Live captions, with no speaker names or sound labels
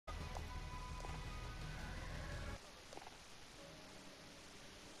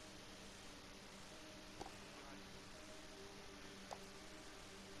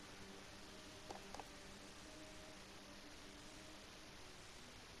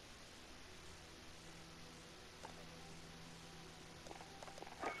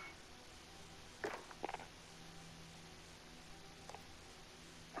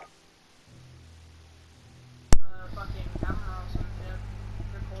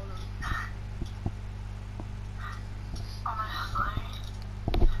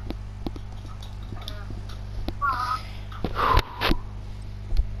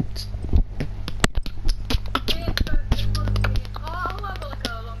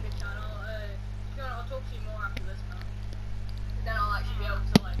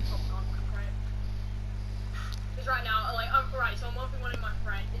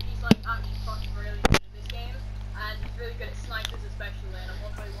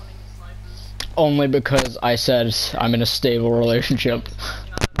only because I said I'm in a stable relationship.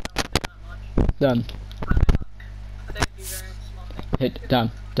 Done. Hit, done.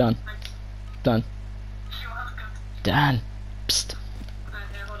 Done. Done. Done. Psst.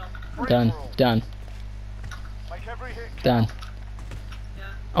 Done. Done. Done.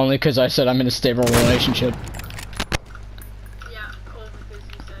 Only because I said I'm in a stable relationship.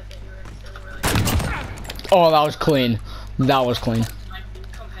 Oh, that was clean. That was clean.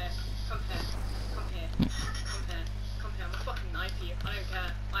 Come here. Come here. I'm a fucking knife you. I don't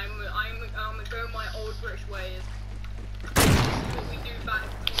care. I'm go my old British ways. This is what we do back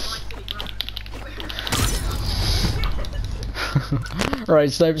in my city, bro.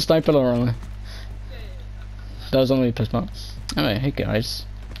 Right, sniper around. That was only a piss bump. Anyway, hey guys.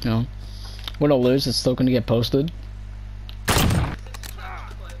 You know, win or lose, it's still gonna get posted.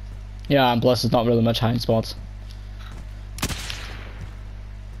 Yeah, and plus there's not really much hiding spots.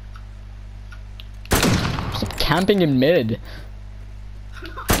 Stop camping in mid.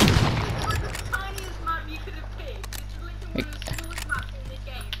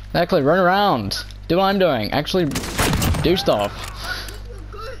 Exactly, run around. Do what I'm doing. Actually, do stuff.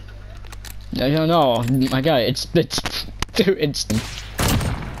 I don't know, my guy. It's too instant.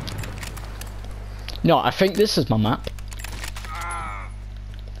 No, I think this is my map.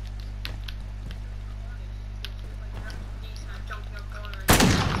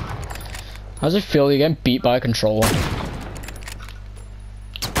 How does it feel? You getting beat by a controller?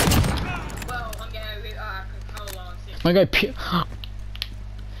 Well, I'm getting a controller. My guy,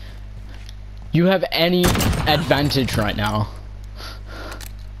 you have any advantage right now?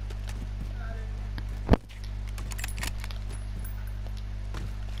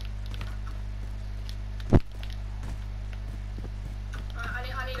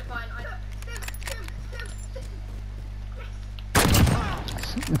 I need to find.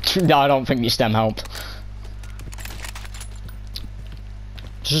 No, I don't think your stem helped.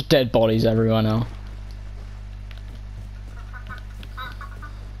 Just dead bodies everywhere now.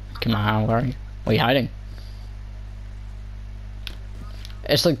 Come on, where are you? Where are you hiding?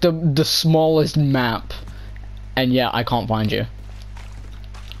 It's like the smallest map, and yeah, I can't find you.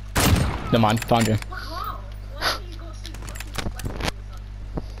 Never mind, found you.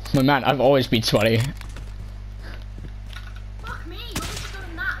 My man, I've always been sweaty.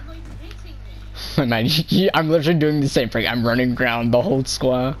 My man, I'm literally doing the same thing. I'm running around the whole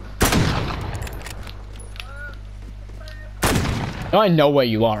square. Oh, I know where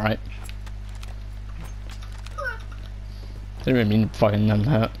you are, right? Didn't even mean fucking them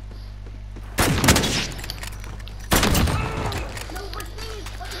hurt.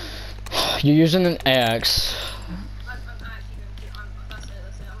 You're using an AX.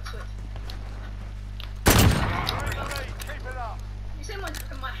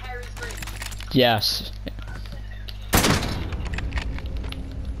 Yes.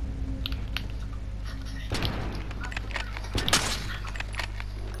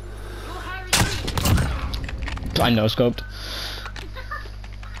 I no scoped.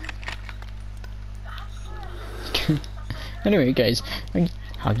 Anyway, guys,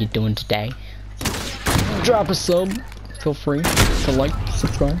 how you doing today? Drop a sub. Feel free to like,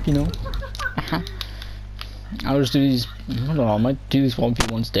 subscribe. You know. I'll just do these. I don't know. I might do these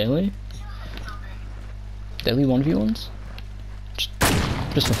 1v1s daily. Daily 1v1s?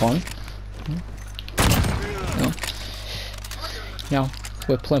 Just for fun. You know,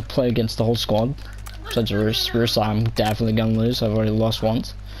 we'll play against the whole squad. Besides Rus, I'm definitely gonna lose. I've already lost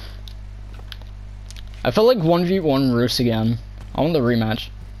once. I felt like 1v1 Rus again. I want the rematch.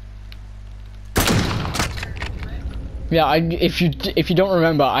 Yeah, if you don't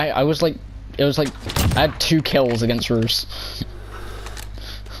remember, I was like, it was like, I had 2 kills against Rus.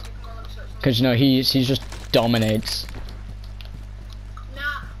 Cause you know, he just dominates.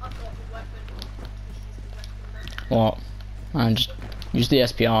 What? And just use the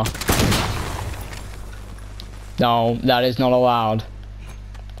SPR. No, that is not allowed.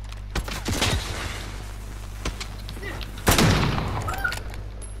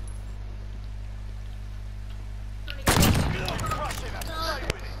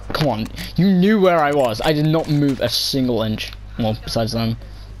 Come on, you knew where I was. I did not move a single inch. Well, besides them.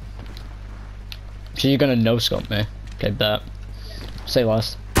 So you're gonna no-scope me. Okay, bet. Say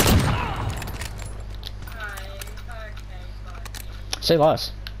less. Say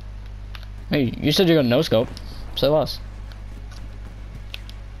less. Hey, you said you're gonna no-scope. Say less.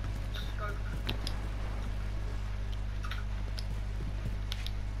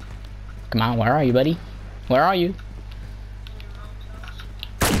 Come on, where are you, buddy? Where are you?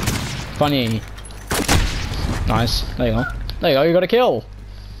 Funny. Nice. There you go. There you go, you got a kill.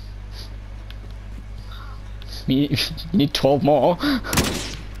 You need 12 more.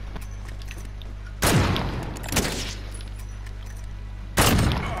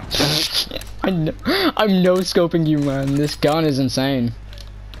 I'm no scoping you, man. This gun is insane.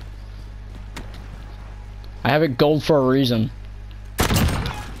 I have it gold for a reason.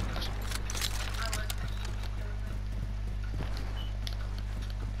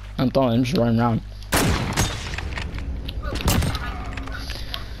 I'm done, just running around.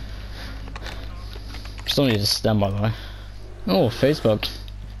 Still need a stem, by the way. Oh, Facebook.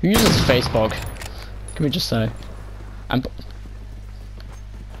 Who uses Facebook? Can we just say?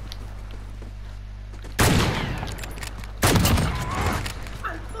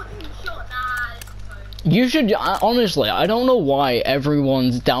 You should, honestly, I don't know why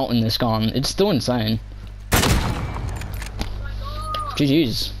everyone's doubting this gun. It's still insane.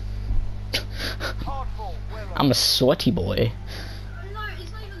 GG's. I'm a sweaty boy. No,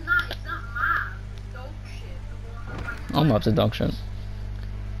 it's not even that, it's that map. Dog shit. I'm up to dog shit.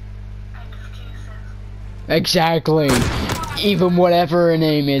 Exactly. Even whatever her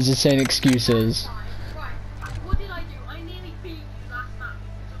name is, it's saying excuses. Right, what did I do? I nearly beat you last map.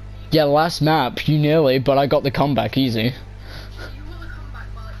 Yeah, last map, you nearly, but I got the comeback easy. You will come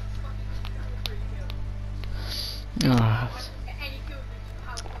back by like fucking 2 or 3 kills. Ah, Any kills with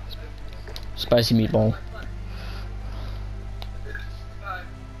how fucking open. spicy meatball.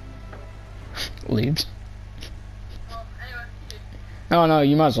 Leaves. Well, anyway, you do. Oh no,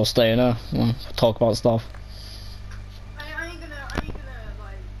 you might as well stay in there. We'll talk about stuff.